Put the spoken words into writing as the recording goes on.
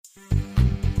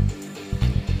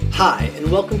Hi,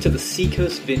 and welcome to the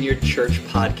Seacoast Vineyard Church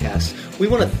podcast. We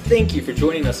want to thank you for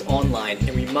joining us online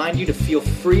and remind you to feel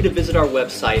free to visit our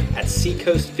website at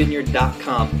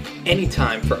seacoastvineyard.com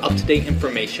anytime for up-to-date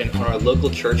information on our local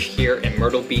church here in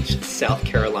Myrtle Beach, South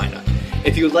Carolina.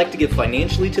 If you would like to give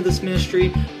financially to this ministry,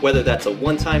 whether that's a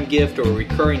one-time gift or a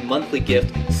recurring monthly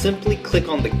gift, simply click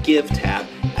on the Give tab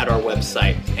at our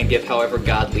website and give however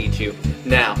God leads you.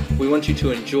 Now, we want you to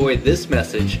enjoy this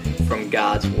message from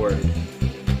God's Word.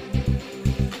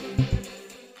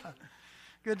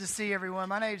 Good to see everyone.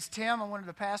 My name is Tim. I'm one of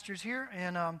the pastors here,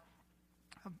 and I've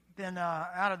been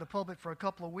out of the pulpit for a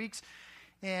couple of weeks.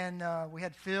 And we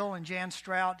had Phil and Jan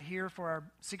Strout here for our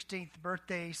 16th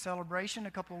birthday celebration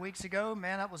a couple of weeks ago.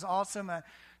 Man, that was awesome. I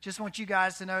just want you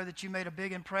guys to know that you made a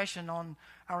big impression on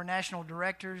our national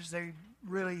directors. They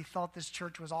really thought this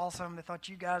church was awesome. They thought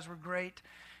you guys were great,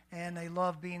 and they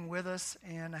loved being with us.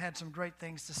 And I had some great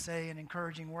things to say and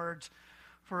encouraging words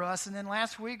for us. And then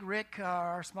last week, Rick,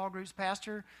 our small groups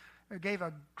pastor, gave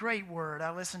a great word.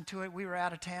 I listened to it. We were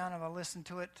out of town, and I listened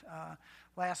to it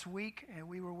last week, and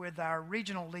we were with our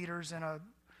regional leaders in a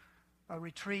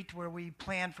retreat where we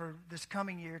planned for this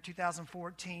coming year,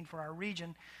 2014, for our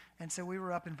region. And so we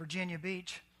were up in Virginia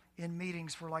Beach in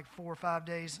meetings for like 4 or 5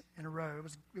 days in a row.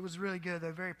 It was really good,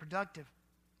 though, very productive.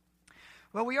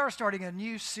 Well, we are starting a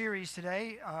new series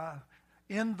today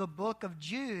in the book of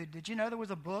Jude. Did you know there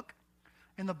was a book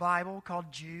in the Bible called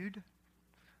Jude?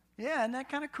 Yeah, isn't that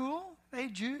kind of cool? Hey,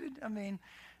 Jude. And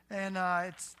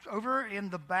it's over in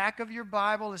the back of your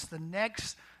Bible. It's the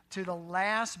next to the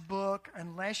last book,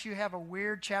 unless you have a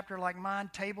weird chapter like mine,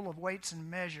 Table of Weights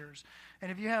and Measures.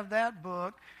 And if you have that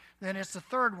book, then it's the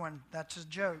third one. That's a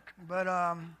joke,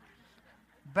 but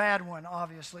bad one,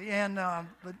 obviously. And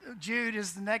but Jude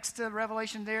is the next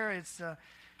Revelation there. It's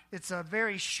a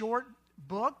very short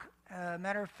book.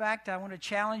 Matter of fact, I want to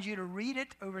challenge you to read it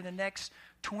over the next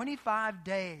 25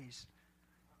 days.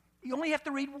 You only have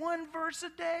to read one verse a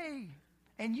day,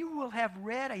 and you will have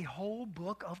read a whole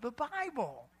book of the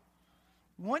Bible.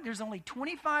 There's only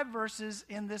 25 verses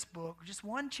in this book, just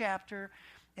one chapter.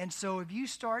 And so if you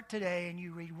start today and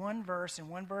you read one verse and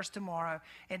one verse tomorrow,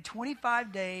 in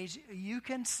 25 days, you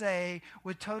can say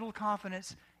with total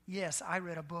confidence, yes, I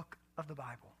read a book of the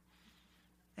Bible.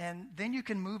 And then you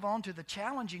can move on to the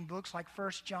challenging books like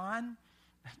 1 John,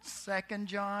 2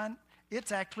 John.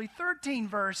 It's actually 13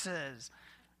 verses.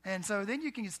 And so then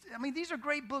you can, these are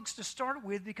great books to start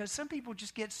with because some people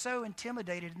just get so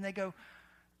intimidated and they go,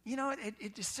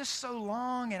 it's just so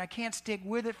long and I can't stick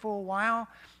with it for a while.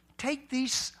 Take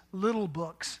these little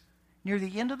books near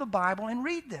the end of the Bible and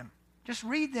read them. Just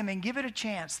read them and give it a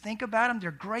chance. Think about them.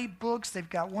 They're great books. They've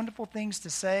got wonderful things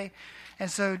to say. And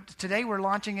so today we're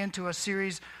launching into a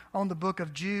series on the book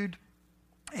of Jude.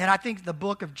 And I think the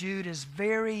book of Jude is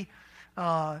very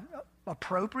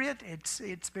appropriate.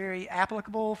 It's very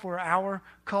applicable for our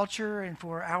culture and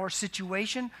for our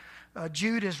situation.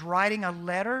 Jude is writing a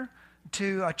letter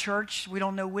to a church. We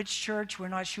don't know which church. We're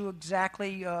not sure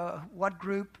exactly what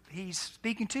group he's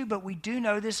speaking to, but we do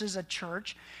know this is a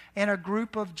church and a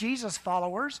group of Jesus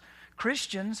followers,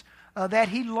 Christians, that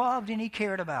he loved and he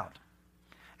cared about.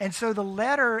 And so the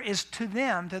letter is to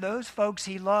them, to those folks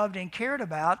he loved and cared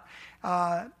about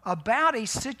a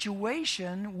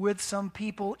situation with some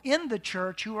people in the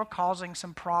church who are causing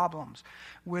some problems,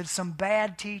 with some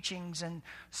bad teachings and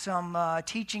some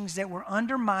teachings that were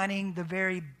undermining the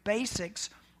very basics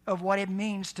of what it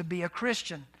means to be a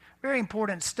Christian. Very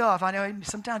important stuff. I know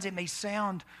sometimes it may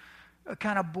sound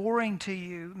kind of boring to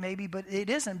you, maybe, but it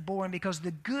isn't boring because the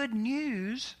good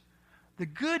news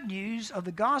of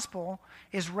the gospel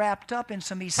is wrapped up in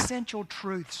some essential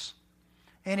truths.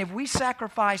 And if we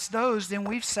sacrifice those, then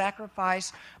we've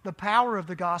sacrificed the power of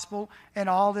the gospel and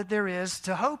all that there is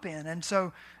to hope in. And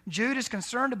so Jude is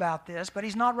concerned about this, but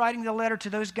he's not writing the letter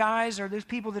to those guys or those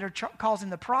people that are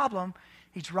causing the problem.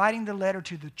 He's writing the letter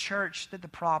to the church that the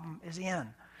problem is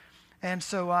in. And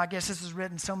so I guess this is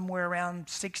written somewhere around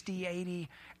 60, 80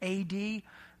 A.D.,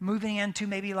 moving into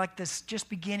maybe like this just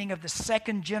beginning of the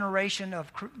second generation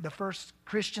of the first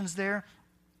Christians there.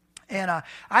 And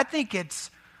I think it's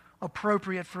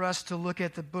appropriate for us to look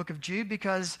at the book of Jude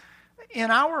because in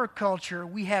our culture,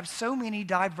 we have so many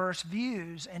diverse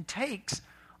views and takes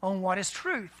on what is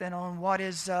truth and on what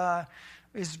is the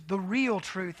real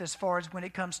truth as far as when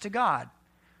it comes to God.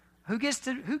 Who gets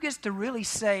to really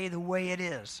say the way it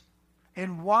is?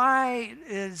 And why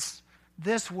is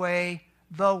this way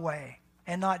the way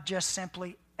and not just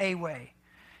simply a way?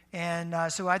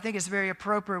 And so I think it's very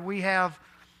appropriate. We have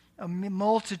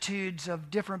multitudes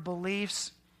of different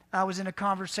beliefs. I was in a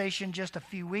conversation just a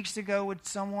few weeks ago with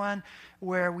someone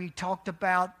where we talked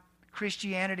about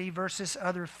Christianity versus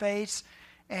other faiths.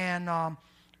 And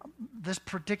this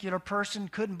particular person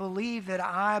couldn't believe that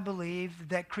I believed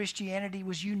that Christianity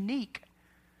was unique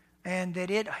and that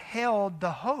it held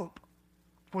the hope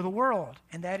for the world,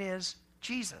 and that is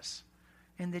Jesus.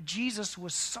 And that Jesus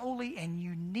was solely and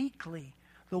uniquely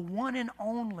the one and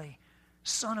only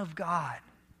Son of God.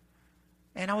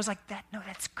 And I was like,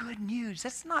 that's good news.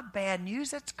 That's not bad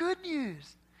news. That's good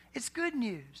news. It's good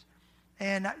news.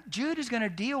 And Jude is going to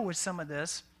deal with some of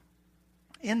this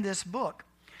in this book.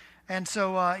 And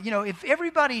so, if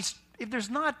there's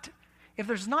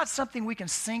not something we can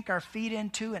sink our feet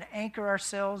into and anchor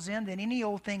ourselves in, then any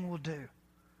old thing will do.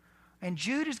 And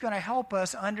Jude is going to help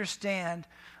us understand,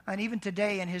 and even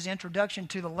today in his introduction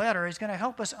to the letter, is going to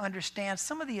help us understand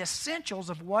some of the essentials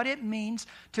of what it means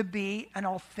to be an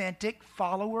authentic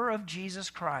follower of Jesus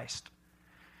Christ.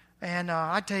 And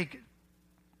I take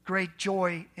great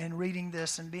joy in reading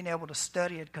this and being able to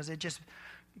study it because it just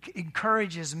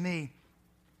encourages me.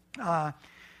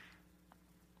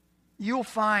 You'll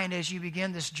find as you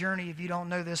begin this journey, if you don't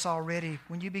know this already,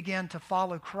 when you begin to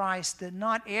follow Christ, that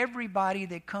not everybody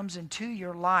that comes into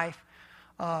your life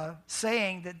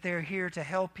saying that they're here to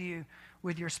help you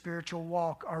with your spiritual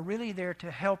walk are really there to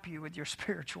help you with your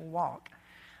spiritual walk.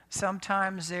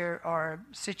 Sometimes there are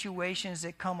situations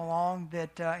that come along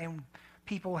that and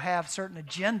people have certain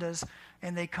agendas,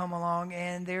 and they come along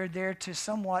and they're there to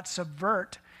somewhat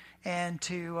subvert and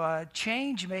to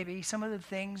change maybe some of the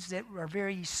things that are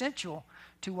very essential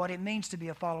to what it means to be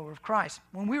a follower of Christ.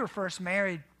 When we were first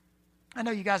married, I know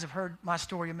you guys have heard my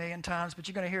story a million times, but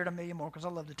you're going to hear it a million more because I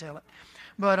love to tell it.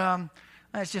 But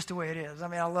that's just the way it is. I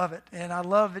mean, I love it. And I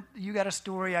love it. You got a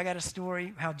story, I got a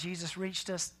story, how Jesus reached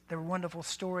us. They're wonderful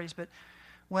stories. But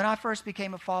when I first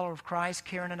became a follower of Christ,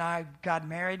 Karen and I got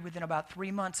married within about 3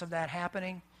 months of that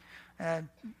happening.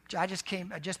 I just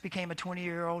became a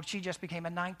 20-year-old. She just became a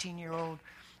 19-year-old.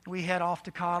 We head off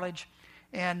to college.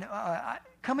 And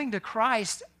coming to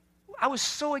Christ, I was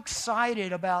so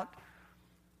excited about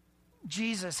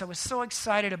Jesus. I was so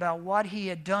excited about what he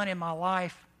had done in my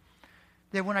life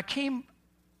that when I came,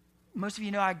 most of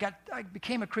you know I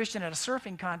became a Christian at a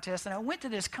surfing contest. And I went to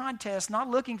this contest not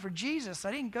looking for Jesus. I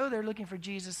didn't go there looking for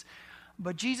Jesus.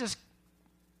 But Jesus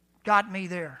got me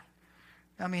there.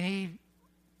 I mean, he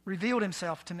revealed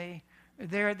himself to me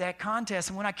there at that contest.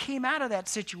 And when I came out of that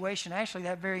situation, actually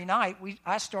that very night,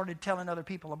 I started telling other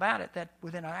people about it, that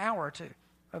within an hour or two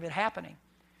of it happening.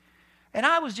 And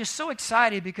I was just so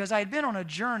excited because I had been on a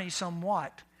journey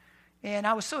somewhat. And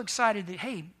I was so excited that,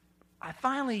 hey, I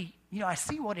finally, I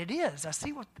see what it is. I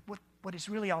see what it's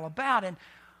really all about.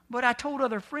 But I told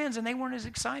other friends and they weren't as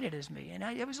excited as me. And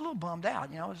I was a little bummed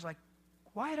out. I was like,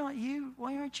 why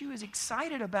aren't you as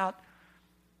excited about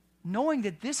knowing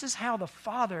that this is how the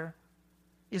Father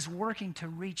is working to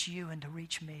reach you and to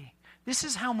reach me? This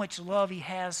is how much love he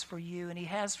has for you and he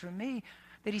has for me,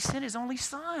 that he sent his only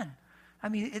Son. I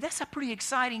mean, that's a pretty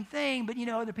exciting thing, but,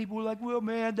 other people were like, well,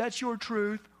 man, that's your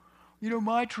truth.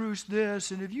 My truth's this,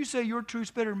 and if you say your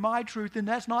truth's better than my truth, then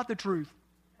that's not the truth.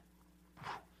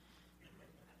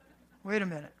 Wait a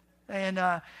minute.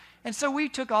 And so we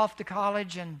took off to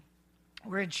college, and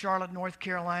we're in Charlotte, North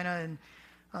Carolina, and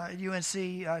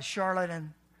UNC Charlotte,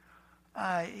 and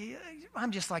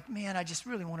I'm just like, man, I just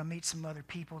really want to meet some other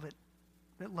people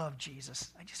that love Jesus.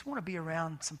 I just want to be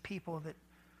around some people that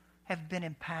have been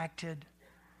impacted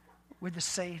with the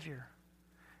Savior.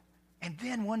 And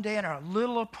then one day in our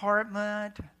little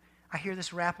apartment, I hear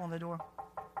this rap on the door.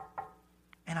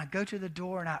 And I go to the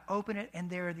door and I open it, and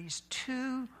there are these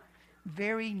two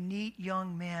very neat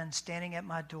young men standing at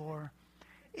my door.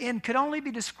 And could only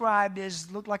be described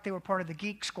as looked like they were part of the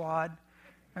Geek Squad.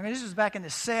 I mean, this was back in the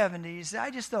 70s.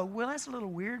 I just thought, well, that's a little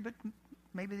weird, but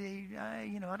maybe they,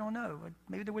 I don't know.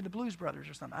 Maybe they were the Blues Brothers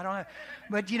or something. I don't know.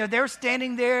 But, they're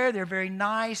standing there. They're very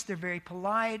nice. They're very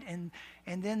polite. And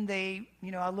then they,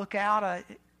 I look out.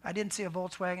 I didn't see a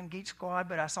Volkswagen Geek Squad,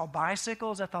 but I saw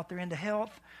bicycles. I thought they're into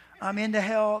health. I'm into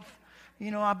health.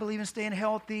 I believe in staying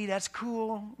healthy. That's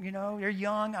cool. They're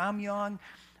young. I'm young.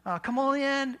 Come on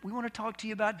in. We want to talk to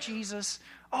you about Jesus.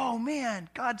 Oh, man,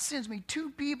 God sends me two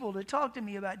people to talk to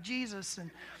me about Jesus.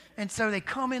 And so they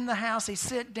come in the house. They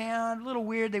sit down. A little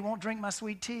weird. They won't drink my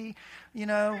sweet tea.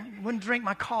 Wouldn't drink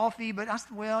my coffee. But I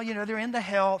said, well, they're into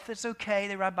health. It's okay.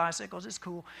 They ride bicycles. It's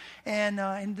cool. And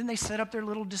then they set up their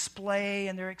little display,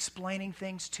 and they're explaining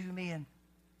things to me. And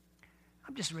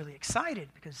I'm just really excited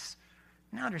because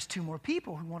now there's two more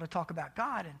people who want to talk about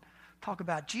God and talk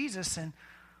about Jesus. And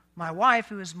my wife,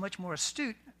 who is much more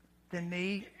astute than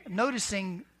me,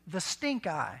 noticing the stink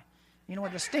eye. You know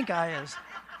what the stink eye is?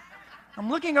 I'm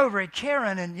looking over at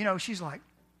Karen, and, she's like,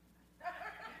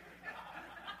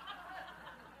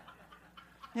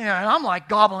 And I'm like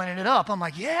gobbling it up. I'm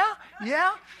like, yeah.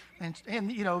 And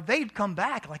they'd come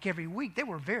back like every week. They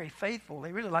were very faithful.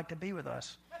 They really liked to be with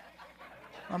us.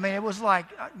 I mean, it was like,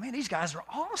 man, these guys are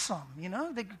awesome.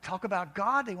 They talk about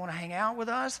God. They want to hang out with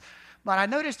us. But I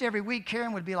noticed every week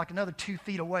Karen would be like another 2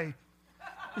 feet away.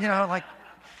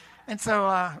 And so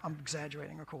I'm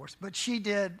exaggerating, of course. But she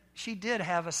did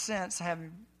have a sense,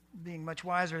 being much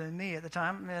wiser than me at the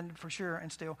time, and for sure, and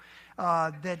still,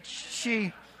 that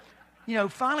she,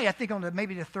 finally, I think on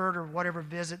maybe the third or whatever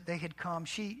visit they had come,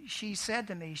 she said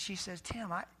to me, she says, Tim,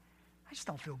 I just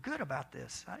don't feel good about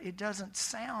this. It doesn't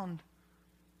sound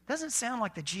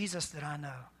like the Jesus that I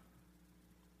know.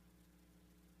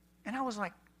 And I was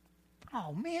like,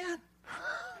 oh, man,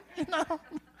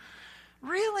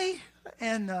 really?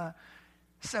 And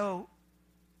so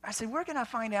I said, where can I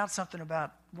find out something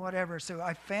about whatever? So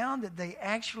I found that they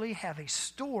actually have a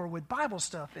store with Bible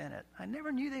stuff in it. I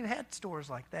never knew they had stores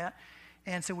like that.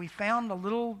 And so we found a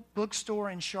little bookstore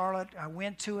in Charlotte. I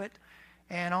went to it,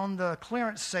 and on the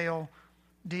clearance sale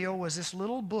deal was this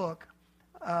little book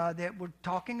that were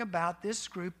talking about this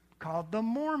group called the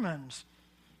Mormons.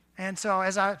 And so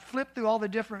as I flipped through all the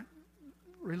different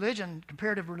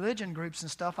comparative religion groups and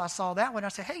stuff, I saw that one. I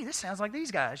said, hey, this sounds like these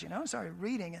guys, Started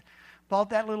reading it. Bought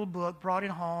that little book, brought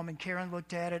it home, and Karen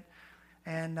looked at it,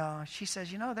 and she says,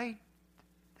 they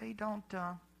don't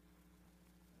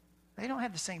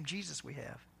have the same Jesus we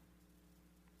have.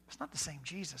 It's not the same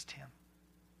Jesus, Tim.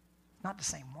 Not the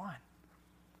same one.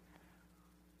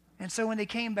 And so when they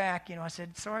came back, I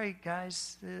said, sorry,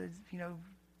 guys,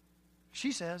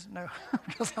 she says, no,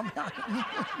 because I'm not.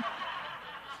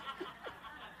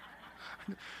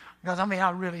 Because, I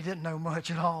really didn't know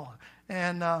much at all.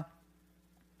 And not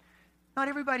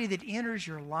everybody that enters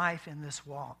your life in this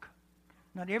walk,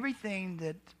 not everything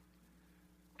that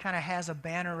kind of has a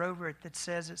banner over it that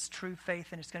says it's true faith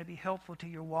and it's going to be helpful to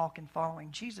your walk in following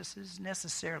Jesus is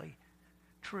necessarily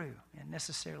true and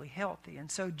necessarily healthy. And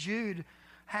so Jude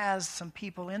has some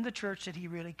people in the church that he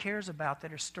really cares about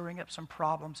that are stirring up some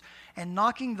problems and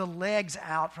knocking the legs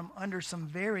out from under some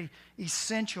very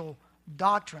essential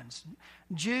doctrines.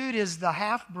 Jude is the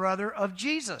half-brother of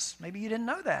Jesus. Maybe you didn't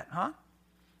know that, huh?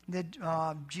 That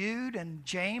Jude and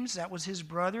James, that was his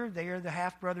brother. They are the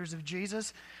half-brothers of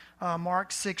Jesus. Mark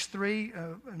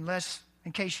 6:3,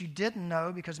 in case you didn't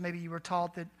know, because maybe you were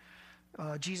taught that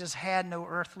Jesus had no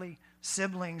earthly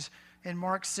siblings. In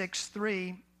Mark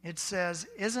 6:3, it says,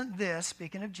 isn't this,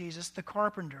 speaking of Jesus, the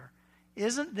carpenter,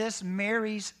 isn't this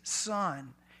Mary's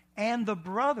son and the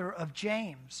brother of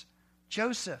James,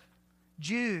 Joseph,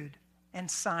 Jude,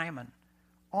 and Simon?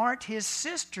 Aren't his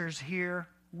sisters here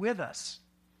with us?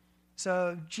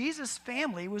 So Jesus'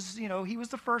 family was, he was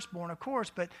the firstborn, of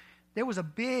course, but there was a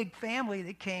big family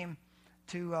that came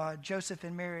to Joseph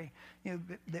and Mary,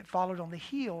 that followed on the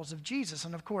heels of Jesus.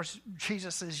 And of course,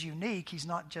 Jesus is unique. He's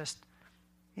not just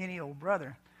any old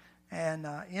brother. And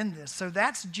in this. So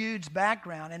that's Jude's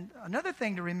background. And another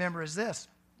thing to remember is this.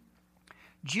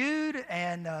 Jude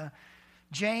and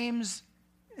James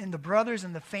and the brothers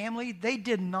and the family, they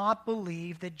did not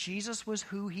believe that Jesus was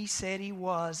who he said he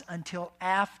was until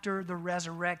after the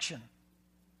resurrection.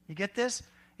 You get this?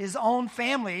 His own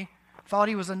family thought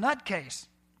he was a nutcase.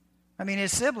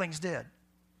 His siblings did.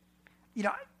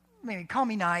 Call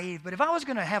me naive, but if I was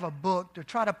going to have a book to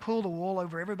try to pull the wool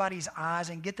over everybody's eyes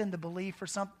and get them to believe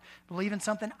in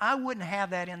something, I wouldn't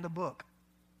have that in the book.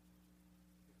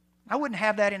 I wouldn't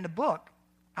have that in the book.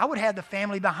 I would have the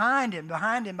family behind him,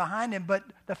 but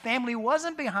the family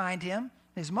wasn't behind him.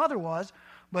 His mother was,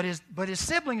 but his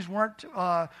siblings weren't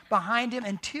behind him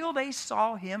until they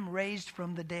saw him raised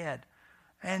from the dead.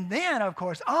 And then, of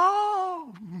course,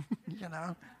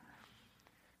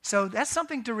 So that's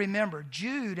something to remember.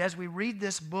 Jude, as we read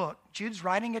this book, Jude's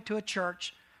writing it to a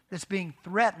church that's being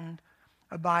threatened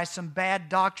by some bad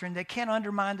doctrine that can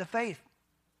undermine the faith.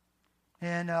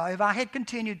 And if I had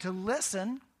continued to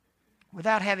listen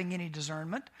without having any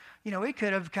discernment, it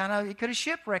could have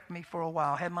shipwrecked me for a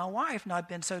while had my wife not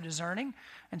been so discerning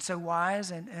and so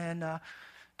wise and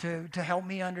to help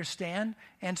me understand.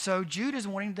 And so Jude is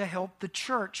wanting to help the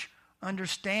church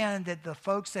understand that the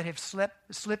folks that have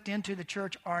slipped into the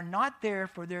church are not there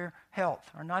for their health,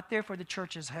 are not there for the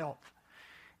church's health.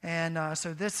 And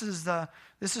so this is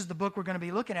the book we're going to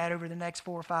be looking at over the next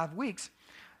 4 or 5 weeks.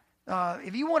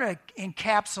 If you want to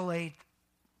encapsulate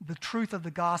the truth of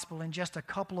the gospel in just a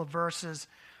couple of verses,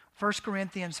 1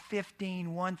 Corinthians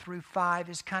 15, 1 through 5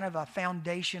 is kind of a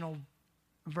foundational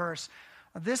verse.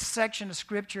 This section of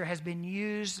Scripture has been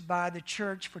used by the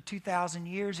church for 2,000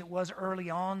 years. It was early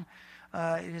on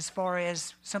as far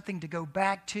as something to go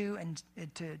back to and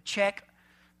to check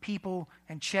people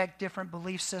and check different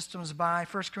belief systems by.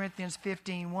 1 Corinthians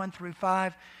 15, 1 through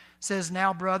 5 says,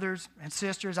 "Now, brothers and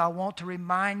sisters, I want to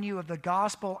remind you of the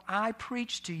gospel I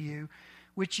preached to you,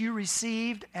 which you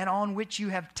received and on which you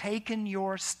have taken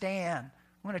your stand."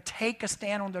 I'm going to take a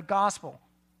stand on the gospel,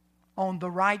 on the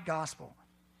right gospel.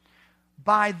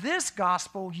 "By this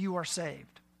gospel you are saved."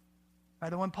 By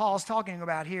the one Paul's talking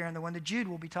about here and the one that Jude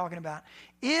will be talking about.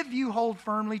 "If you hold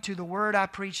firmly to the word I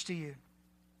preached to you.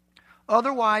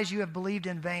 Otherwise you have believed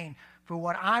in vain. For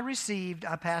what I received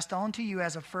I passed on to you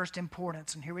as of first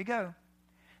importance." And here we go.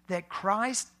 "That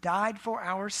Christ died for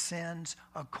our sins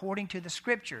according to the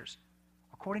Scriptures."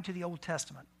 According to the Old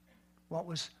Testament. What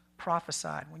was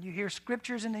prophesied. When you hear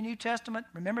Scriptures in the New Testament,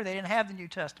 remember they didn't have the New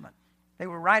Testament. They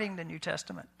were writing the New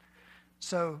Testament.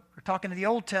 So we're talking to the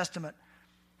Old Testament.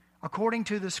 According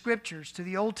to the Scriptures, to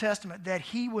the Old Testament, that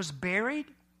he was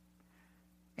buried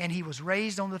and he was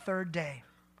raised on the third day,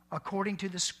 according to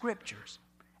the Scriptures,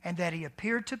 and that he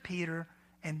appeared to Peter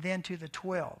and then to the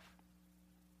 12.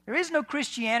 There is no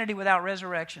Christianity without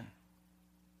resurrection.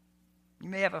 You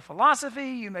may have a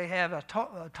philosophy, you may have a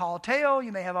tall tale,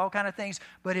 you may have all kinds of things,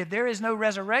 but if there is no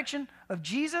resurrection of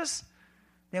Jesus,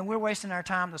 then we're wasting our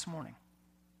time this morning.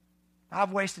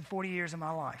 I've wasted 40 years of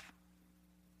my life.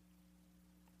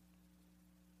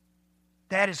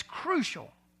 That is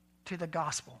crucial to the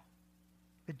gospel,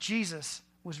 that Jesus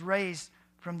was raised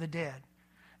from the dead.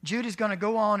 Jude is going to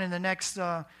go on in the next,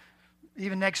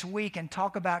 even next week, and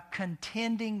talk about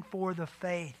contending for the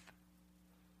faith.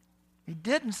 He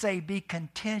didn't say be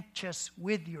contentious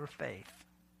with your faith.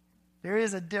 There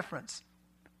is a difference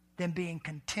than being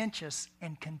contentious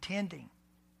and contending.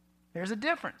 There's a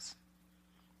difference.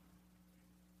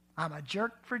 I'm a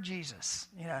jerk for Jesus.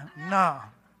 No.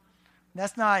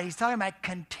 That's not. He's talking about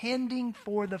contending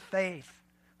for the faith,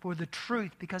 for the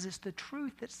truth, because it's the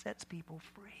truth that sets people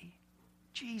free.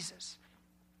 Jesus.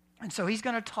 And so he's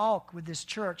going to talk with this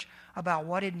church about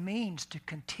what it means to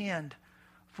contend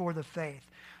for the faith.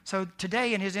 So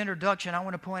today in his introduction, I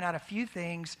want to point out a few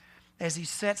things as he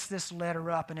sets this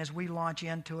letter up and as we launch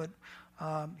into it.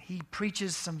 He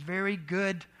preaches some very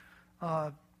good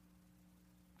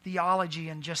theology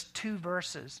in just 2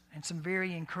 verses and some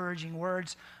very encouraging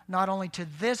words, not only to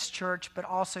this church, but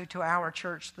also to our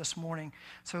church this morning.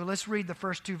 So let's read the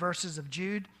first 2 verses of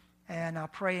Jude, and I'll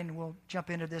pray and we'll jump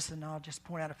into this, and I'll just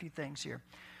point out a few things here.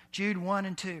 Jude 1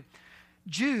 and 2.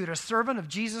 "Jude, a servant of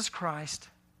Jesus Christ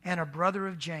and a brother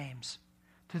of James,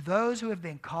 to those who have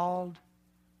been called,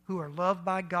 who are loved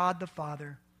by God the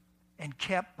Father and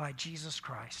kept by Jesus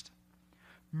Christ.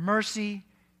 Mercy,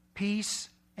 peace,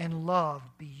 and love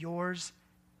be yours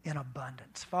in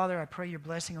abundance." Father, I pray your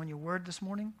blessing on your word this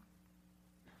morning.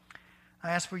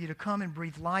 I ask for you to come and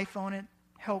breathe life on it.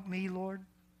 Help me, Lord.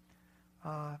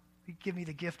 Give me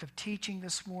the gift of teaching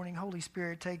this morning. Holy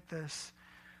Spirit, take this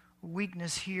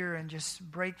weakness here and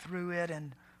just break through it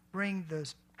and bring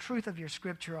the truth of your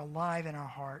Scripture alive in our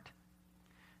heart.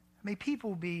 May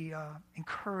people be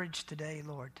encouraged today,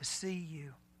 Lord, to see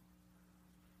you,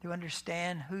 to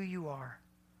understand who you are,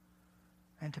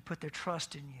 and to put their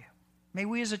trust in you. May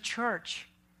we as a church,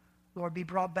 Lord, be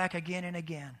brought back again and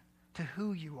again to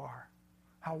who you are,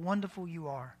 how wonderful you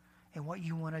are, and what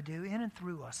you want to do in and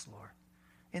through us, Lord,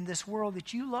 in this world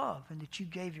that you love and that you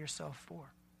gave yourself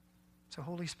for. So,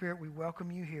 Holy Spirit, we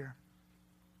welcome you here.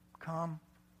 Come,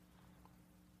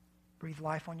 breathe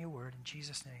life on your word in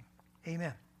Jesus' name.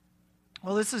 Amen.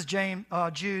 Well, this is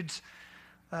Jude's,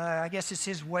 I guess it's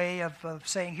his way of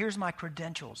saying, here's my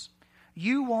credentials.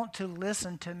 You want to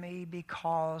listen to me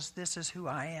because this is who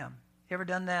I am. You ever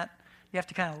done that? You have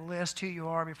to kind of list who you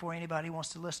are before anybody wants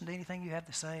to listen to anything you have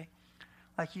to say.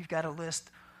 Like you've got a list.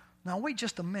 Now, wait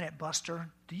just a minute, Buster.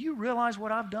 Do you realize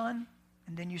what I've done?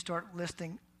 And then you start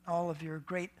listing all of your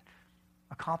great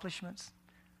accomplishments.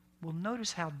 Well,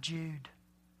 notice how Jude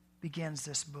begins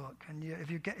this book. And if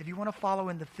you want to follow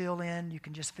in the fill in, you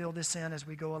can just fill this in as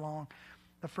we go along.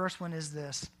 The first one is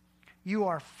this. You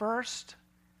are first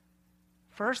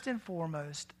and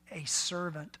foremost a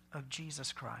servant of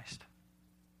Jesus Christ.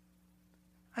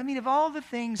 I mean, of all the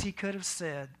things he could have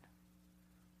said,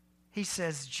 he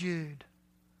says, Jude,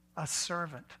 a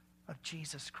servant of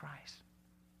Jesus Christ.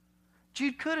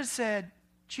 Jude could have said,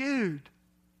 Jude,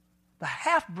 the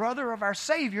half-brother of our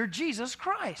Savior, Jesus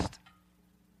Christ.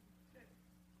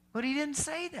 But he didn't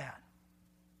say that.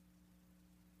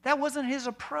 That wasn't his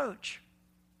approach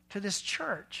to this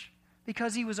church,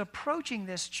 because he was approaching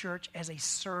this church as a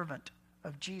servant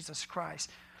of Jesus Christ.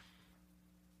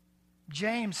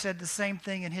 James said the same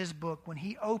thing in his book. When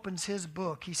he opens his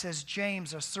book, he says,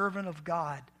 James, a servant of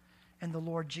God and the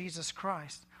Lord Jesus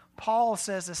Christ. Paul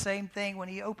says the same thing when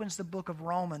he opens the book of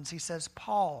Romans. He says,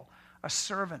 Paul, a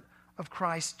servant of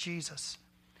Christ Jesus.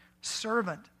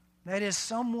 Servant, that is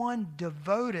someone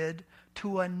devoted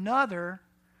to another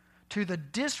to the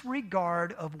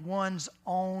disregard of one's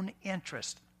own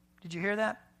interest. Did you hear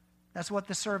that? That's what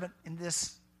the servant in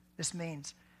this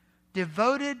means.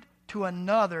 Devoted to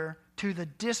another to the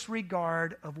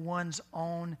disregard of one's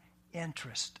own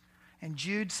interest. And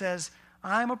Jude says,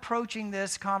 I'm approaching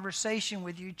this conversation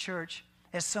with you, church,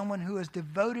 as someone who is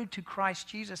devoted to Christ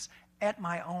Jesus at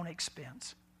my own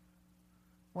expense.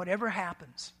 Whatever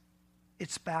happens,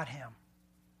 it's about Him.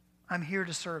 I'm here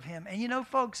to serve Him. And you know,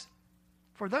 folks,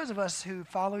 for those of us who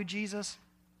follow Jesus,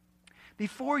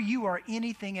 before you are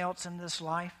anything else in this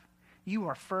life, you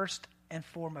are first and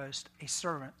foremost a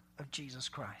servant of Jesus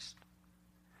Christ.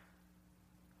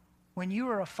 When you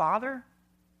are a father,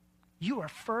 you are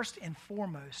first and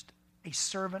foremost a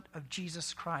servant of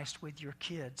Jesus Christ with your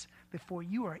kids before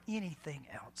you are anything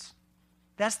else.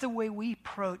 That's the way we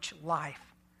approach life.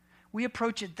 We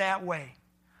approach it that way.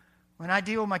 When I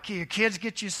deal with my kids, your kids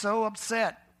get you so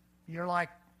upset. You're like,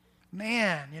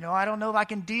 man, I don't know if I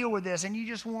can deal with this. And you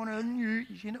just want to,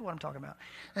 you know what I'm talking about.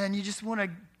 And you just want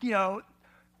to,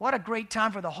 what a great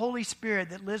time for the Holy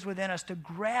Spirit that lives within us to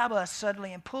grab us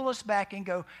suddenly and pull us back and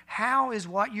go, how is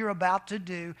what you're about to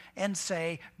do and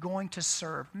say going to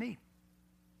serve me?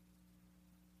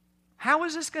 How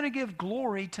is this going to give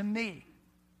glory to me?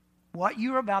 What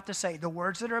you're about to say, the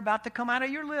words that are about to come out of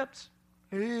your lips.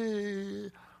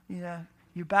 You're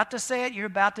about to say it, you're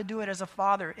about to do it as a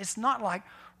father. It's not like,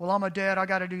 well, I'm a dad, I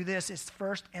got to do this. It's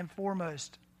first and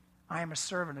foremost, I am a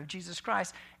servant of Jesus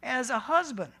Christ. As a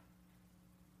husband,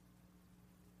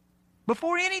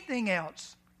 before anything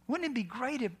else, wouldn't it be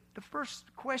great if the first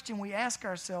question we ask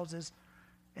ourselves is,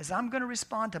 as I'm going to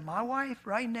respond to my wife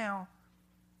right now,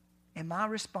 am I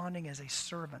responding as a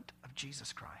servant of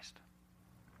Jesus Christ?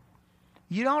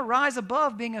 You don't rise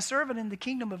above being a servant in the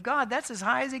kingdom of God. That's as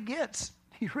high as it gets.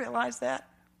 You realize that?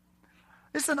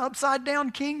 It's an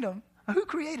upside-down kingdom. Who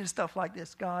created stuff like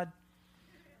this? God.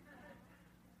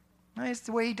 It's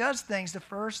the way He does things. The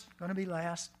first, going to be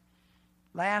last.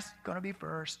 Last, going to be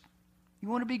first. You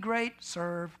want to be great?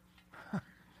 Serve. I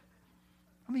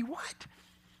mean, what?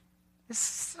 It's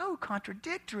so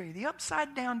contradictory. The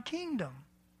upside-down kingdom.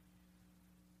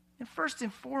 And first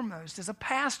and foremost, as a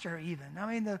pastor even,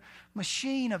 the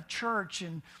machine of church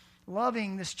and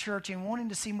loving this church and wanting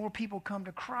to see more people come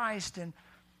to Christ. And,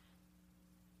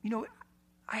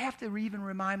 I have to even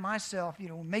remind myself,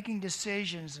 making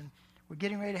decisions, and we're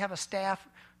getting ready to have a staff,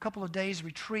 couple of days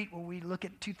retreat where we look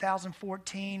at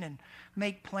 2014 and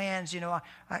make plans.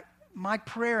 My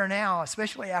prayer now,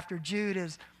 especially after Jude,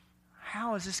 is,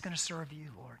 how is this going to serve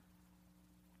you, Lord?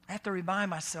 I have to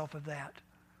remind myself of that.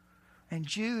 And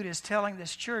Jude is telling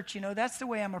this church, that's the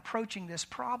way I'm approaching this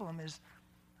problem, is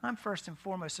I'm first and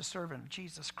foremost a servant of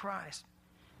Jesus Christ.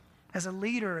 As a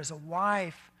leader, as a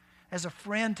wife, as a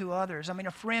friend to others.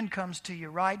 A friend comes to you,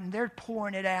 right? And they're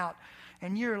pouring it out.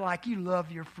 And you're like, you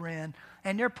love your friend.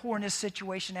 And they're pouring this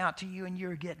situation out to you, and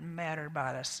you're getting madder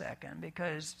by the second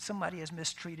because somebody has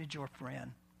mistreated your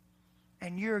friend.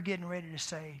 And you're getting ready to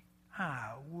say,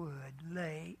 I would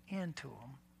lay into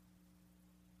them.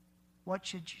 What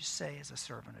should you say as a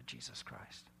servant of Jesus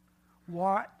Christ?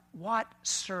 What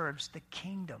serves the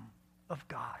kingdom of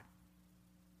God?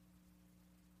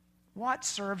 What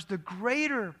serves the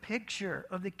greater picture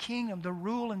of the kingdom, the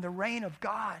rule and the reign of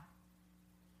God?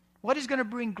 What is going to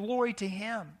bring glory to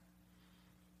Him?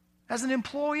 As an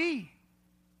employee,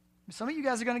 some of you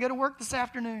guys are going to go to work this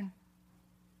afternoon.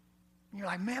 And you're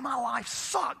like, man, my life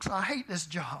sucks. I hate this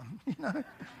job.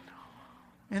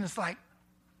 And it's like,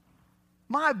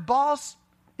 my boss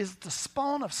is the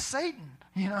spawn of Satan.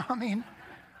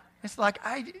 It's like,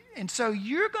 and so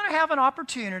you're going to have an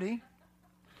opportunity.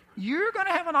 You're going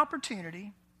to have an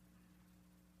opportunity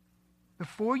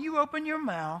before you open your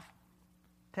mouth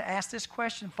to ask this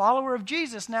question. Follower of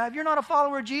Jesus. Now, if you're not a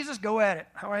follower of Jesus, go at it.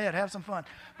 Go ahead, have some fun.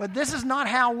 But this is not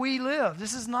how we live.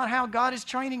 This is not how God is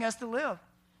training us to live.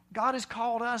 God has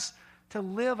called us to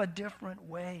live a different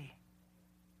way.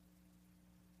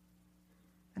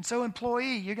 And so,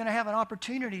 employee, you're going to have an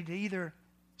opportunity to either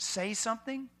say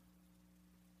something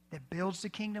that builds the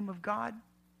kingdom of God,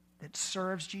 that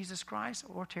serves Jesus Christ,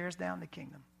 or tears down the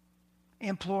kingdom.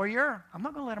 Employer, I'm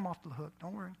not going to let them off the hook,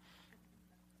 don't worry.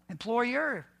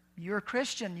 Employer, you're a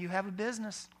Christian, you have a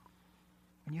business,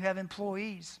 and you have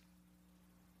employees.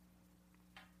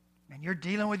 And you're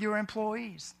dealing with your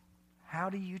employees. How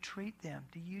do you treat them?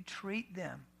 Do you treat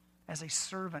them as a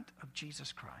servant of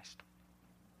Jesus Christ?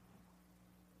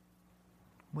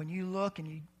 When you look and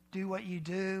you do what you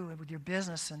do with your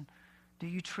business, and do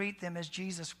you treat them as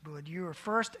Jesus would? You are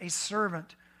first a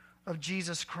servant of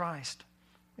Jesus Christ.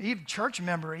 Even church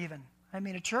member even. I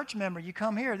mean, a church member, you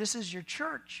come here, this is your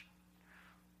church.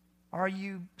 Are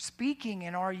you speaking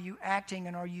and are you acting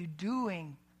and are you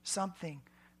doing something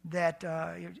that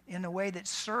in a way that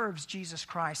serves Jesus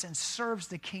Christ and serves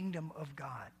the kingdom of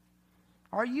God?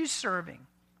 Are you serving?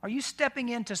 Are you stepping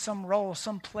into some role,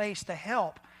 some place to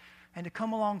help and to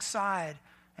come alongside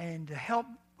and to help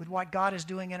with what God is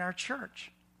doing in our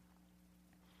church?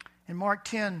 In Mark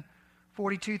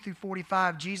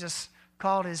 10:42-45, Jesus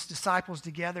called his disciples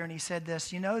together and he said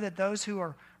this, "You know that those who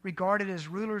are regarded as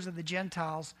rulers of the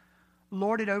Gentiles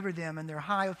lord it over them, and their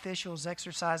high officials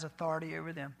exercise authority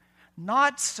over them.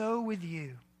 Not so with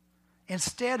you.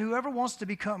 Instead, whoever wants to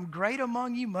become great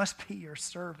among you must be your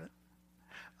servant."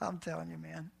 I'm telling you,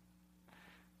 man.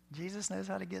 Jesus knows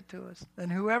how to get to us.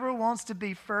 "And whoever wants to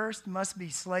be first must be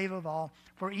slave of all.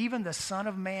 For even the Son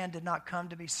of Man did not come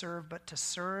to be served, but to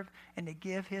serve and to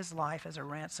give his life as a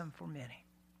ransom for many."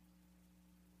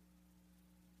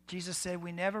 Jesus said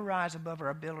we never rise above our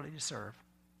ability to serve.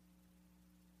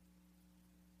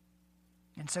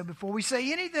 And so before we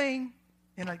say anything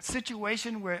in a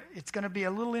situation where it's going to be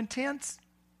a little intense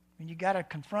and you got to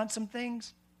confront some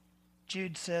things,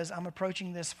 Jude says, I'm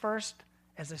approaching this first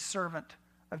as a servant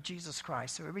of Jesus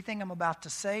Christ. So everything I'm about to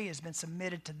say has been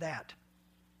submitted to that.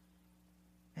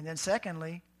 And then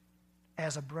secondly,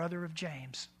 as a brother of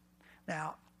James.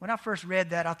 Now, when I first read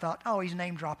that, I thought, oh, he's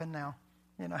name dropping now.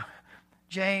 You know,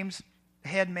 James, the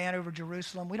head man over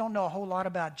Jerusalem. We don't know a whole lot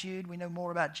about Jude. We know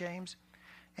more about James.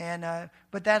 And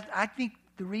but that, I think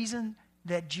the reason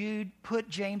that Jude put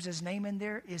James's name in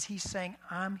there is he's saying,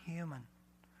 I'm human,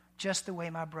 just the way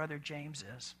my brother James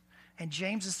is. And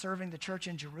James is serving the church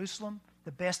in Jerusalem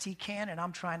the best he can, and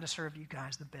I'm trying to serve you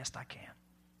guys the best I can.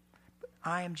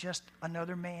 I am just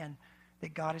another man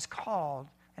that God has called,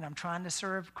 and I'm trying to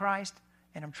serve Christ,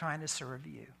 and I'm trying to serve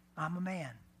you. I'm a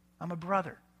man. I'm a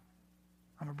brother.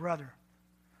 I'm a brother.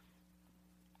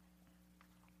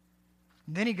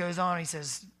 And then he goes on, he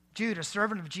says, Jude, a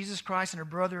servant of Jesus Christ and a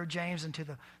brother of James, and to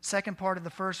the second part of the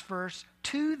first verse,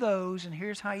 to those, and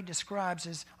here's how he describes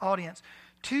his audience,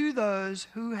 to those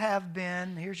who have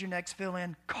been, here's your next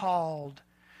fill-in, called.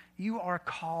 You are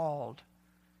called.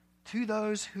 To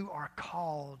those who are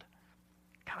called.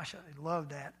 Gosh, I love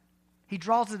that. He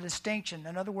draws a distinction.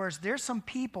 In other words, there's some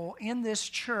people in this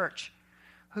church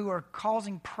who are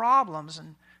causing problems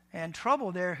and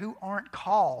trouble there who aren't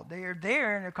called. They are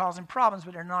there and they're causing problems,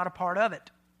 but they're not a part of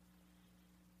it.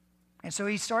 And so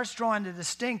he starts drawing the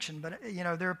distinction. But, you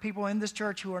know, there are people in this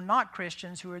church who are not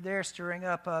Christians who are there stirring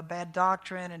up bad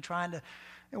doctrine and trying to,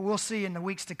 and we'll see in the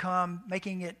weeks to come,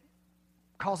 making it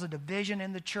cause a division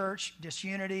in the church,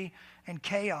 disunity, and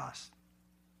chaos.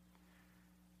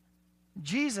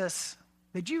 Jesus,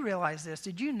 did you realize this?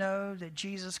 Did you know that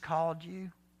Jesus called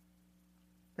you?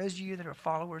 Those of you that are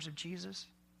followers of Jesus,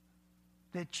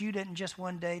 that you didn't just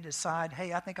one day decide,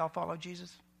 hey, I think I'll follow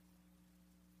Jesus.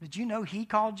 Did you know he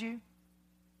called you?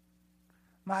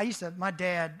 My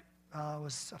dad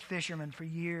was a fisherman for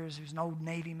years. He was an old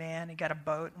Navy man. He got a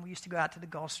boat, and we used to go out to the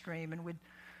Gulf Stream, and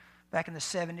back in the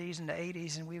 70s and the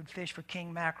 80s, and we would fish for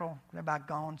king mackerel. They're about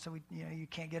gone, so you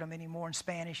can't get them anymore, and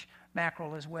Spanish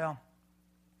mackerel as well.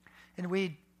 And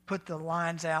we'd put the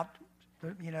lines out,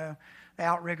 the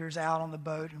outriggers out on the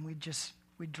boat, and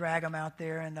we'd drag them out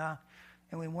there, and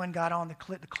when one got on the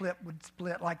clip would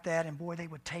split like that, and boy, they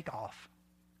would take off.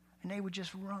 And they would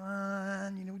just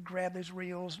run, we'd grab those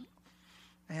reels.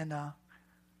 And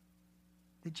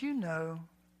did you know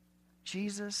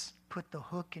Jesus put the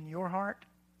hook in your heart?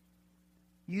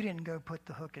 You didn't go put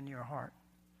the hook in your heart.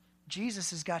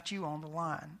 Jesus has got you on the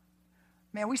line.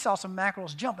 Man, we saw some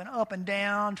mackerels jumping up and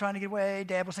down, trying to get away.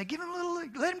 Dad would say, give him a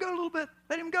little, let him go a little bit.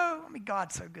 Let him go. I mean,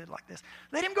 God's so good like this.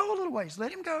 Let him go a little ways.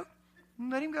 Let him go.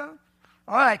 Let him go.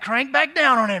 All right, crank back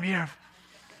down on him.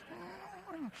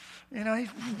 He's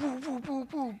woo, woo,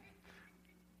 woo.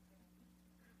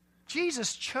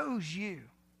 Jesus chose you,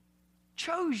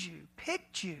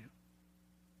 picked you,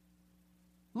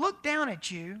 looked down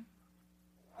at you.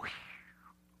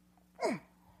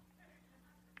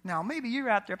 Now, maybe you're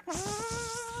out there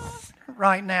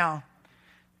right now,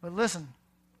 but listen,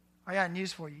 I got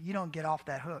news for you. You don't get off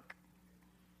that hook.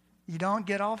 You don't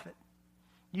get off it.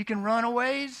 You can run a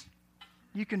ways.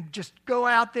 You can just go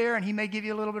out there, and he may give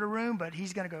you a little bit of room, but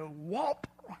he's going to go whoop.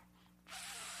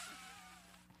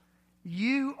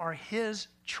 You are his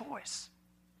choice.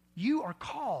 You are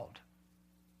called.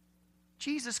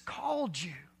 Jesus called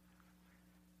you.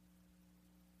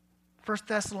 1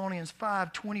 Thessalonians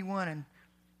 5:21 and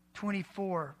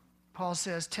 24, Paul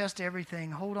says, test everything,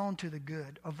 hold on to the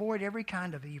good, avoid every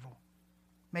kind of evil.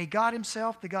 May God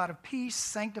himself, the God of peace,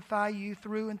 sanctify you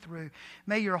through and through.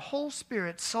 May your whole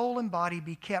spirit, soul, and body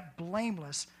be kept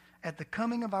blameless at the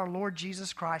coming of our Lord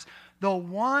Jesus Christ. The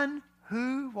one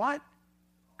who, what?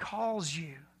 Calls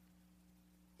you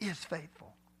is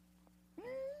faithful.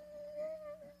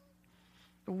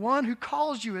 The one who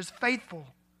calls you is faithful,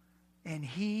 and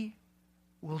he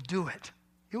will do it.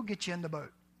 He'll get you in the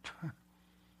boat.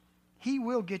 He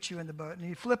will get you in the boat. And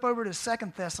you flip over to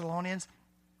 2 Thessalonians,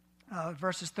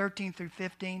 verses 13 through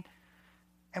 15,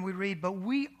 and we read, but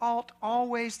we ought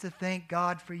always to thank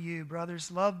God for you,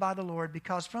 brothers, loved by the Lord,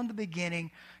 because from the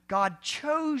beginning God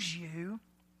chose you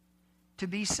to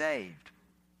be saved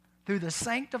through the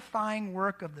sanctifying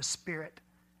work of the Spirit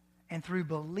and through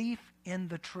belief in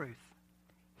the truth.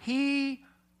 He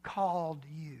called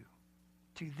you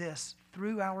to this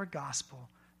through our gospel,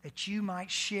 that you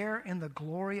might share in the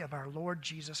glory of our Lord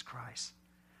Jesus Christ.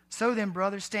 So then,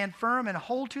 brothers, stand firm and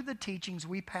hold to the teachings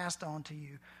we passed on to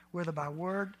you, whether by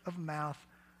word of mouth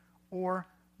or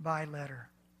by letter.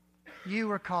 You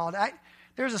were called.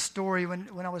 There's a story when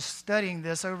I was studying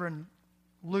this over in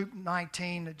Luke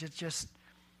 19 that just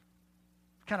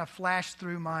kind of flashed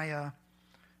through my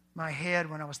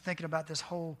head when I was thinking about this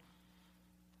whole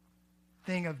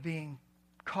thing of being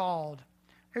called.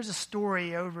 There's a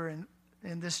story over in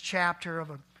this chapter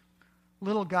of a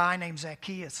little guy named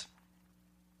Zacchaeus.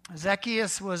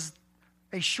 Zacchaeus was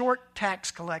a short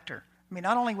tax collector. I mean,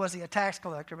 not only was he a tax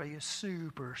collector, but he was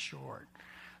super short.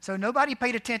 So nobody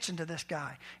paid attention to this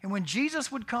guy. And when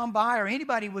Jesus would come by or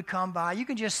anybody would come by, you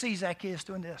can just see Zacchaeus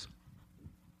doing this,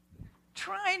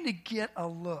 trying to get a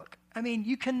look. I mean,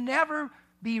 you can never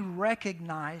be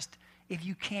recognized if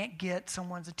you can't get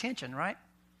someone's attention, right?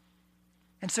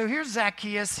 And so here's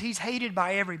Zacchaeus. He's hated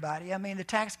by everybody. I mean, the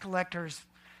tax collectors,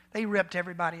 they ripped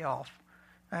everybody off.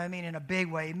 I mean, in a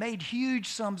big way. He made huge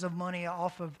sums of money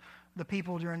off of the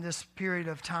people during this period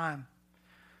of time.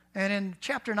 And in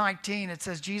chapter 19, it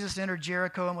says, Jesus entered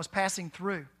Jericho and was passing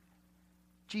through.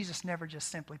 Jesus never just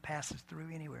simply passes through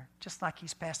anywhere, just like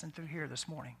he's passing through here this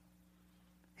morning.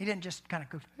 He didn't just kind of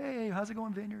go, hey, how's it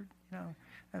going, Vineyard? You know,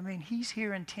 I mean, he's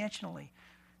here intentionally.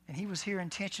 And he was here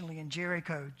intentionally in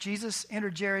Jericho. Jesus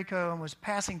entered Jericho and was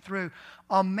passing through.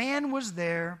 A man was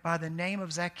there by the name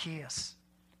of Zacchaeus.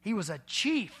 He was a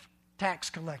chief tax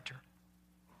collector,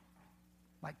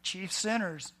 like chief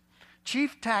sinners,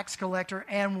 chief tax collector,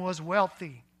 and was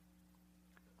wealthy.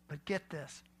 But get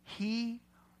this, he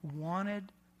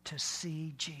wanted to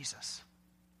see Jesus.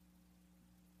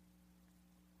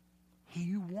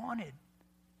 He wanted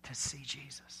to see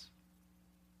Jesus.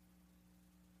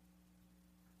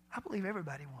 I believe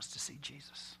everybody wants to see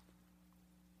Jesus.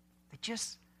 They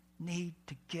just need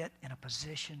to get in a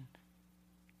position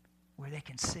where they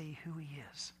can see who he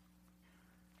is.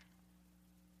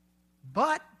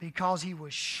 But because he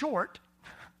was short,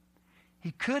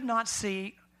 he could not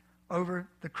see over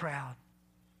the crowd.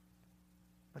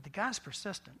 But the guy's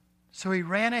persistent. So he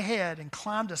ran ahead and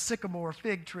climbed a sycamore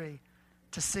fig tree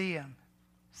to see him,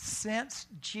 since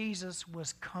Jesus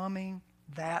was coming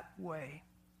that way.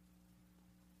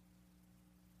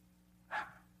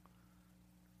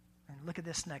 And look at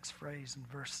this next phrase in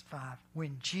verse 5.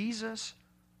 When Jesus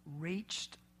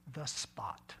reached the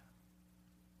spot,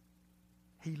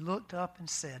 he looked up and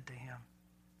said to him,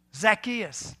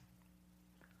 Zacchaeus,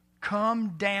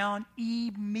 come down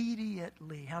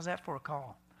immediately. How's that for a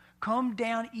call? Come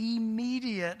down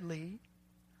immediately.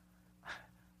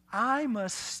 I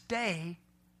must stay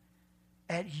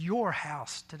at your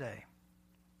house today.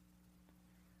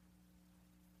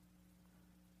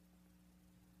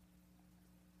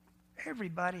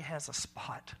 Everybody has a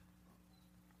spot.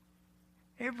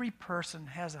 Every person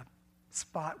has a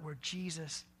spot where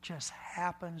Jesus just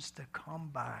happens to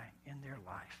come by in their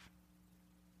life.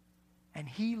 And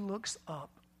he looks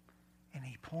up and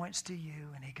he points to you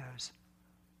and he goes,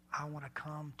 I want to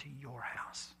come to your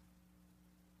house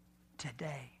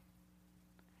today.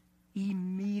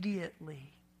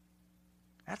 Immediately.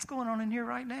 That's going on in here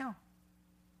right now.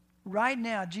 Right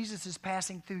now, Jesus is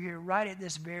passing through here right at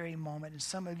this very moment. And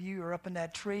some of you are up in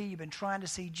that tree. You've been trying to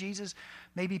see Jesus.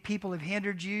 Maybe people have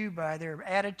hindered you by their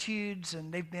attitudes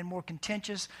and they've been more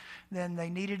contentious than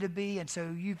they needed to be. And so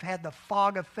you've had the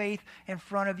fog of faith in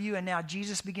front of you. And now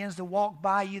Jesus begins to walk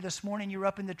by you this morning. You're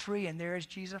up in the tree and there is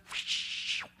Jesus.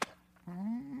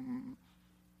 And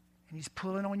he's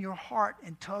pulling on your heart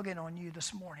and tugging on you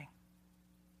this morning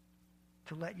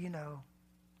to let you know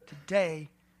today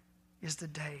is the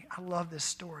day. I love this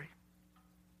story.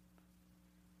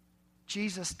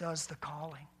 Jesus does the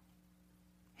calling.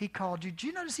 he called you. Did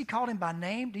you notice he called him by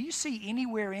name? Do you see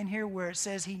anywhere in here where it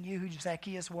says he knew who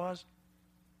Zacchaeus was?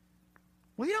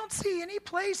 We don't see any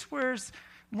place where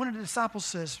one of the disciples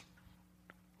says,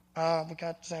 we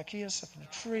got Zacchaeus up in the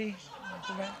tree.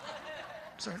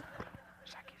 So,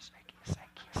 Zacchaeus.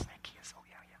 Oh,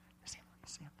 yeah. You see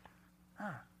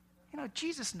him.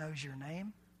 Jesus knows your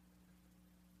name.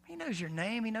 He knows your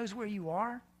name. He knows where you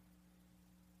are.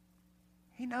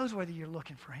 He knows whether you're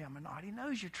looking for him or not. He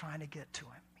knows you're trying to get to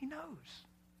him. He knows.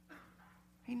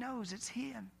 He knows it's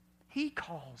him. He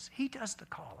calls. He does the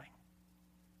calling.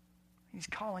 He's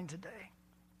calling today.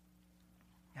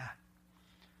 Yeah.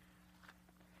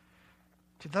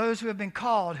 To those who have been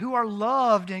called, who are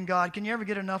loved in God. Can you ever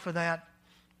get enough of that?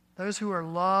 Those who are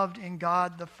loved in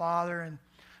God the Father,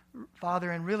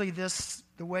 and really the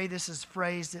way this is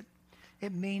phrased,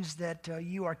 it means that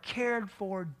you are cared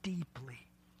for deeply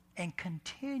and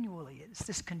continually. It's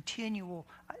this continual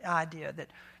idea that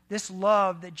this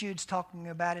love that Jude's talking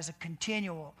about is a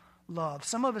continual love.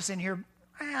 Some of us in here,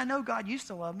 I know God used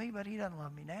to love me, but he doesn't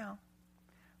love me now.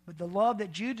 But the love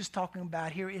that Jude is talking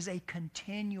about here is a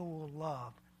continual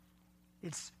love.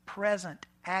 It's present,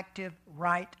 active,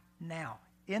 right now.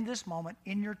 In this moment,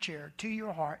 in your chair, to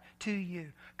your heart, to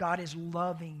you. God is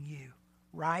loving you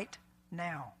right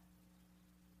now.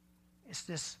 It's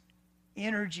this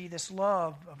energy, this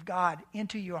love of God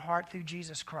into your heart through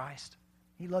Jesus Christ.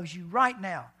 He loves you right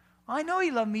now. I know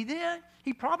he loved me then.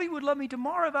 He probably would love me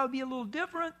tomorrow if I would be a little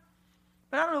different.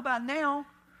 But I don't know about now.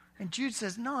 And Jude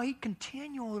says, no, he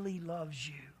continually loves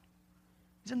you.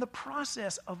 He's in the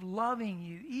process of loving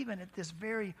you even at this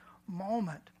very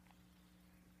moment.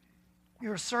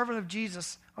 You're a servant of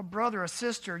Jesus, a brother, a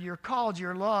sister. You're called,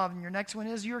 you're loved. And your next one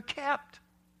is you're kept.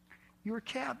 You're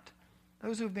kept.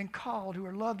 Those who have been called, who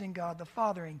are loved in God the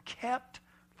Father and kept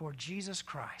for Jesus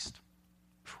Christ.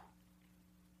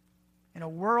 In a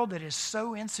world that is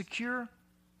so insecure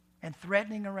and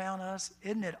threatening around us,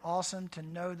 isn't it awesome to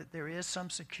know that there is some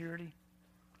security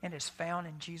and it's found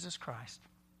in Jesus Christ?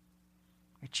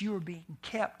 That you are being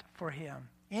kept for him,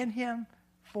 in him,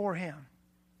 for him,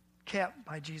 kept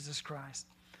by Jesus Christ.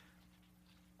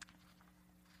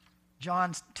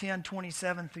 John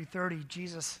 10:27-30,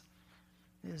 Jesus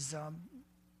is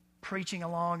preaching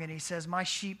along, and he says, my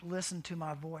sheep listen to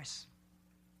my voice.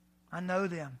 I know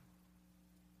them.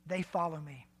 They follow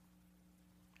me.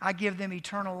 I give them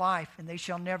eternal life, and they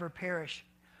shall never perish.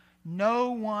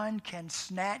 No one can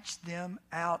snatch them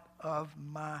out of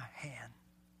my hand.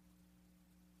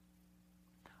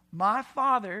 My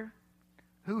Father,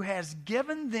 who has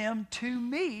given them to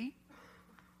me,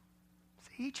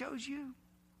 see, he chose you.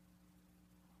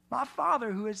 My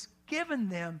Father, who has given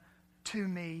them to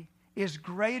me, is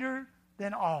greater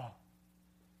than all.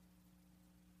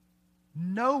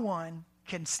 No one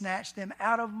can snatch them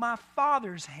out of my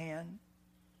Father's hand,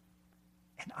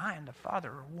 and I and the Father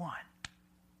are one.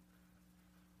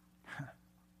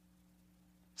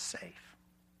 Safe,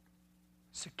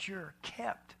 secure,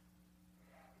 kept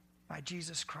by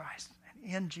Jesus Christ,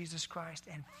 and in Jesus Christ,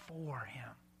 and for him.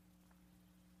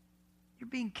 You're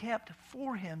being kept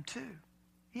for him too.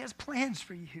 He has plans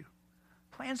for you,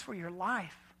 plans for your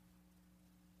life.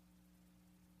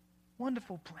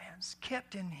 Wonderful plans,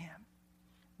 kept in him.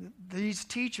 These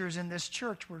teachers in this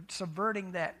church were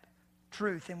subverting that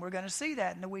truth, and we're going to see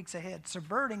that in the weeks ahead,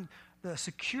 subverting the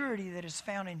security that is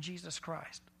found in Jesus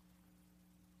Christ.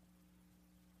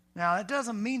 Now, it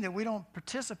doesn't mean that we don't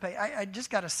participate. I just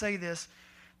got to say this,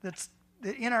 that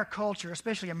in our culture,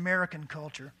 especially American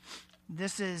culture,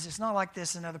 it's not like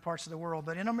this in other parts of the world,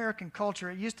 but in American culture,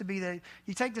 it used to be that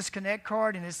you take this Connect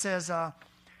card and it says,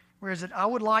 where is it? I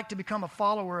would like to become a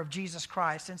follower of Jesus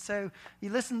Christ. And so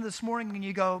you listen this morning and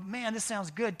you go, man, this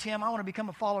sounds good, Tim. I want to become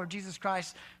a follower of Jesus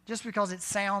Christ just because it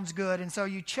sounds good. And so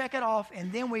you check it off,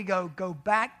 and then we go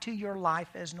back to your life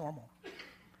as normal.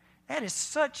 That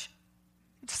is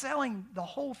it's selling the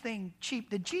whole thing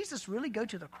cheap. Did Jesus really go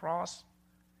to the cross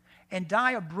and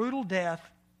die a brutal death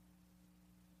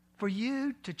for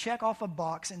you to check off a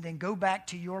box and then go back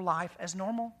to your life as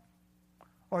normal?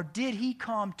 Or did he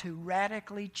come to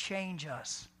radically change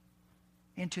us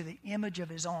into the image of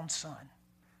his own Son?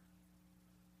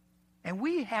 And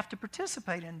we have to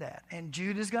participate in that. And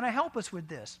Jude is going to help us with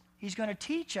this. He's going to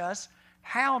teach us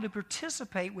how to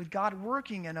participate with God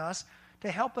working in us to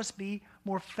help us be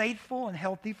more faithful and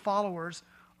healthy followers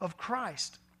of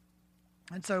Christ.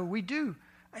 And so we do.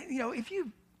 And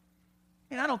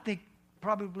I don't think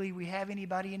probably we have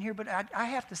anybody in here, but I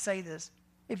have to say this.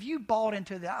 If you bought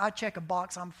into the I check a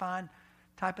box, I'm fine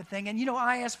type of thing, and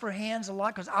I ask for hands a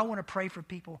lot because I want to pray for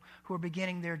people who are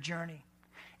beginning their journey.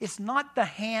 It's not the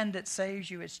hand that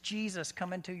saves you. It's Jesus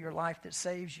coming into your life that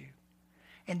saves you.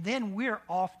 And then we're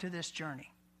off to this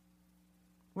journey.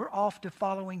 We're off to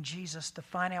following Jesus to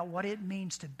find out what it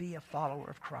means to be a follower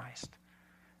of Christ.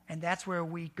 And that's where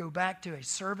we go back to a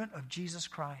servant of Jesus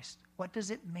Christ. What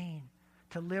does it mean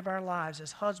to live our lives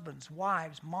as husbands,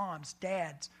 wives, moms,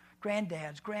 dads,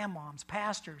 granddads, grandmoms,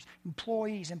 pastors,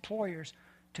 employees, employers,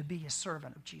 to be a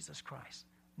servant of Jesus Christ?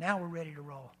 Now we're ready to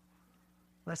roll.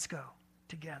 Let's go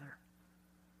together.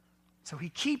 So he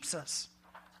keeps us.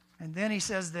 And then he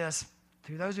says this,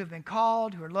 through those who have been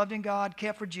called, who are loved in God,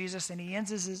 kept for Jesus, and he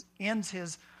ends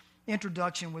his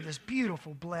introduction with this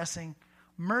beautiful blessing.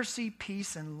 Mercy,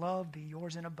 peace, and love be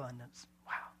yours in abundance.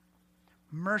 Wow.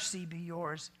 Mercy be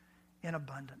yours in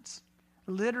abundance.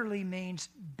 Literally means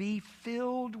be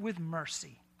filled with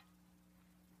mercy.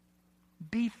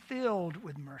 Be filled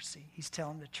with mercy, he's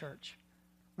telling the church.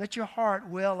 Let your heart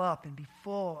well up and be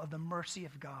full of the mercy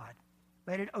of God.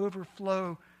 Let it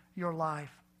overflow your life.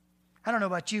 I don't know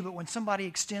about you, but when somebody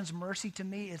extends mercy to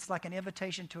me, it's like an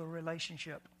invitation to a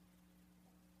relationship.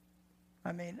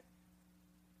 I mean,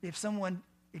 if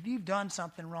you've done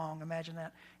something wrong, imagine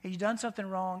that. If you've done something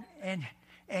wrong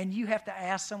and you have to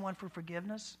ask someone for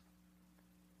forgiveness,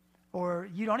 or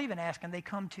you don't even ask and they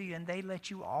come to you and they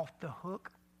let you off the hook,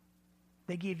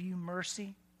 they give you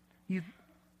mercy,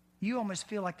 you almost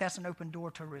feel like that's an open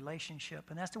door to a relationship.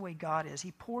 And that's the way God is.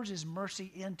 He pours his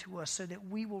mercy into us so that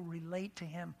we will relate to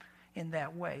him in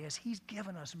that way, as he's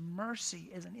given us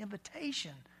mercy as an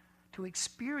invitation to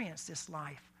experience this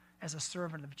life as a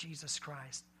servant of Jesus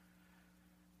Christ.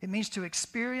 It means to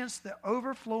experience the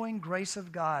overflowing grace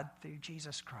of God through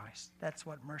Jesus Christ. That's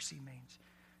what mercy means.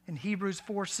 In Hebrews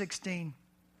 4:16,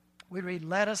 we read,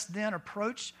 "Let us then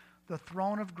approach the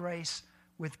throne of grace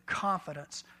with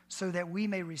confidence so that we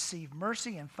may receive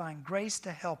mercy and find grace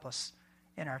to help us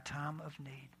in our time of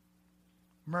need."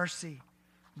 Mercy.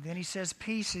 Then he says,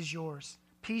 peace is yours.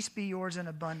 Peace be yours in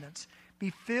abundance.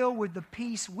 Be filled with the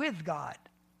peace with God.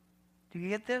 Do you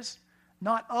get this?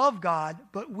 Not of God,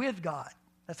 but with God.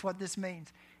 That's what this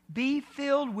means. Be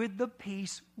filled with the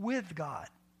peace with God.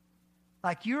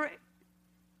 Like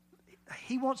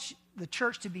he wants the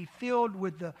church to be filled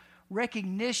with the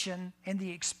recognition and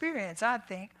the experience, I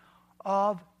think,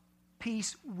 of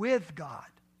peace with God.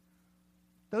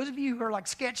 Those of you who are like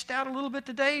sketched out a little bit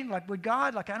today, like with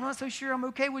God, like I'm not so sure I'm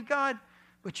okay with God,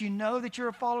 but you know that you're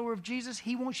a follower of Jesus,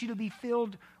 he wants you to be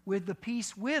filled with the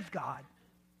peace with God,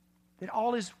 that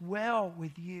all is well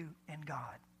with you and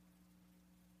God.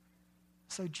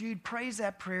 So Jude prays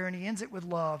that prayer and he ends it with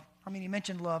love. I mean, he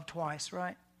mentioned love twice,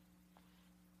 right?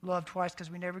 Love twice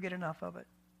because we never get enough of it.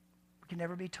 We can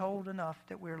never be told enough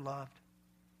that we're loved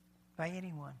by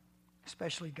anyone,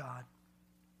 especially God.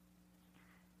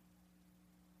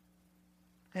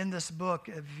 In this book,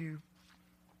 have you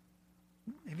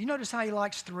noticed how he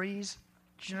likes threes?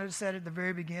 Did you notice that at the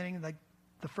very beginning, like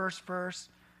the first verse?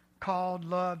 Called,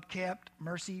 loved, kept,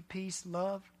 mercy, peace,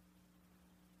 love.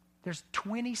 There's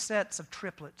 20 sets of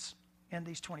triplets in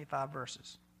these 25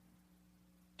 verses.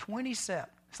 20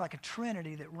 sets. It's like a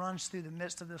trinity that runs through the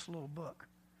midst of this little book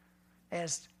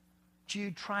as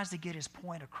Jude tries to get his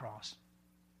point across.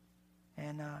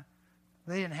 And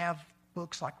they didn't have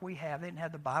books like we have. They didn't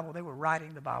have the Bible. They were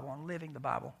writing the Bible and living the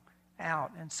Bible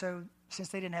out. And so since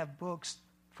they didn't have books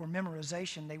for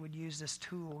memorization, they would use this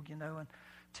tool, and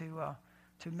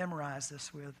to memorize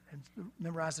this with and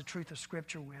memorize the truth of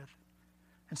Scripture with.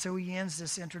 And so he ends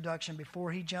this introduction before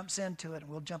he jumps into it, and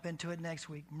we'll jump into it next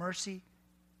week. Mercy,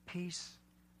 peace,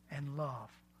 and love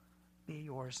be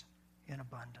yours in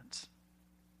abundance.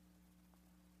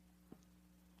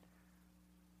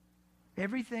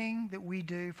 Everything that we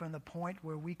do from the point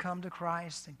where we come to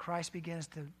Christ and Christ begins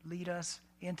to lead us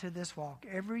into this walk,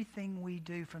 everything we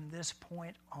do from this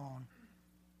point on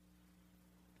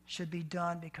should be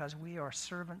done because we are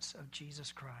servants of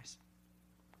Jesus Christ.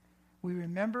 We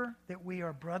remember that we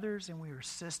are brothers and we are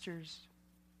sisters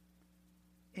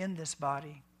in this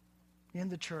body, in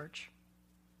the church,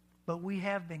 but we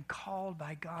have been called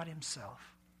by God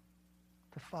himself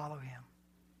to follow him.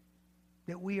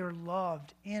 That we are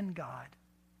loved in God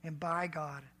and by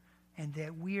God, and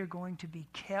that we are going to be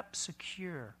kept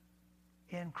secure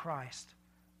in Christ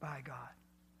by God.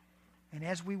 And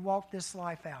as we walk this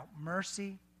life out,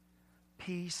 mercy,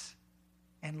 peace,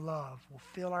 and love will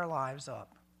fill our lives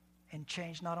up and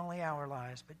change not only our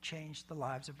lives, but change the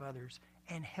lives of others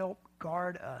and help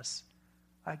guard us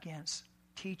against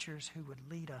teachers who would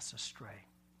lead us astray.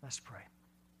 Let's pray.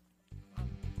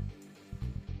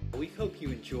 We hope you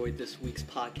enjoyed this week's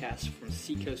podcast from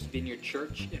Seacoast Vineyard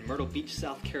Church in Myrtle Beach,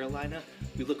 South Carolina.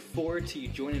 We We look forward to you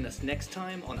joining us next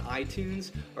time on iTunes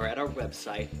or at our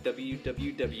website,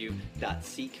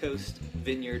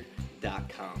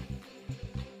 www.seacoastvineyard.com.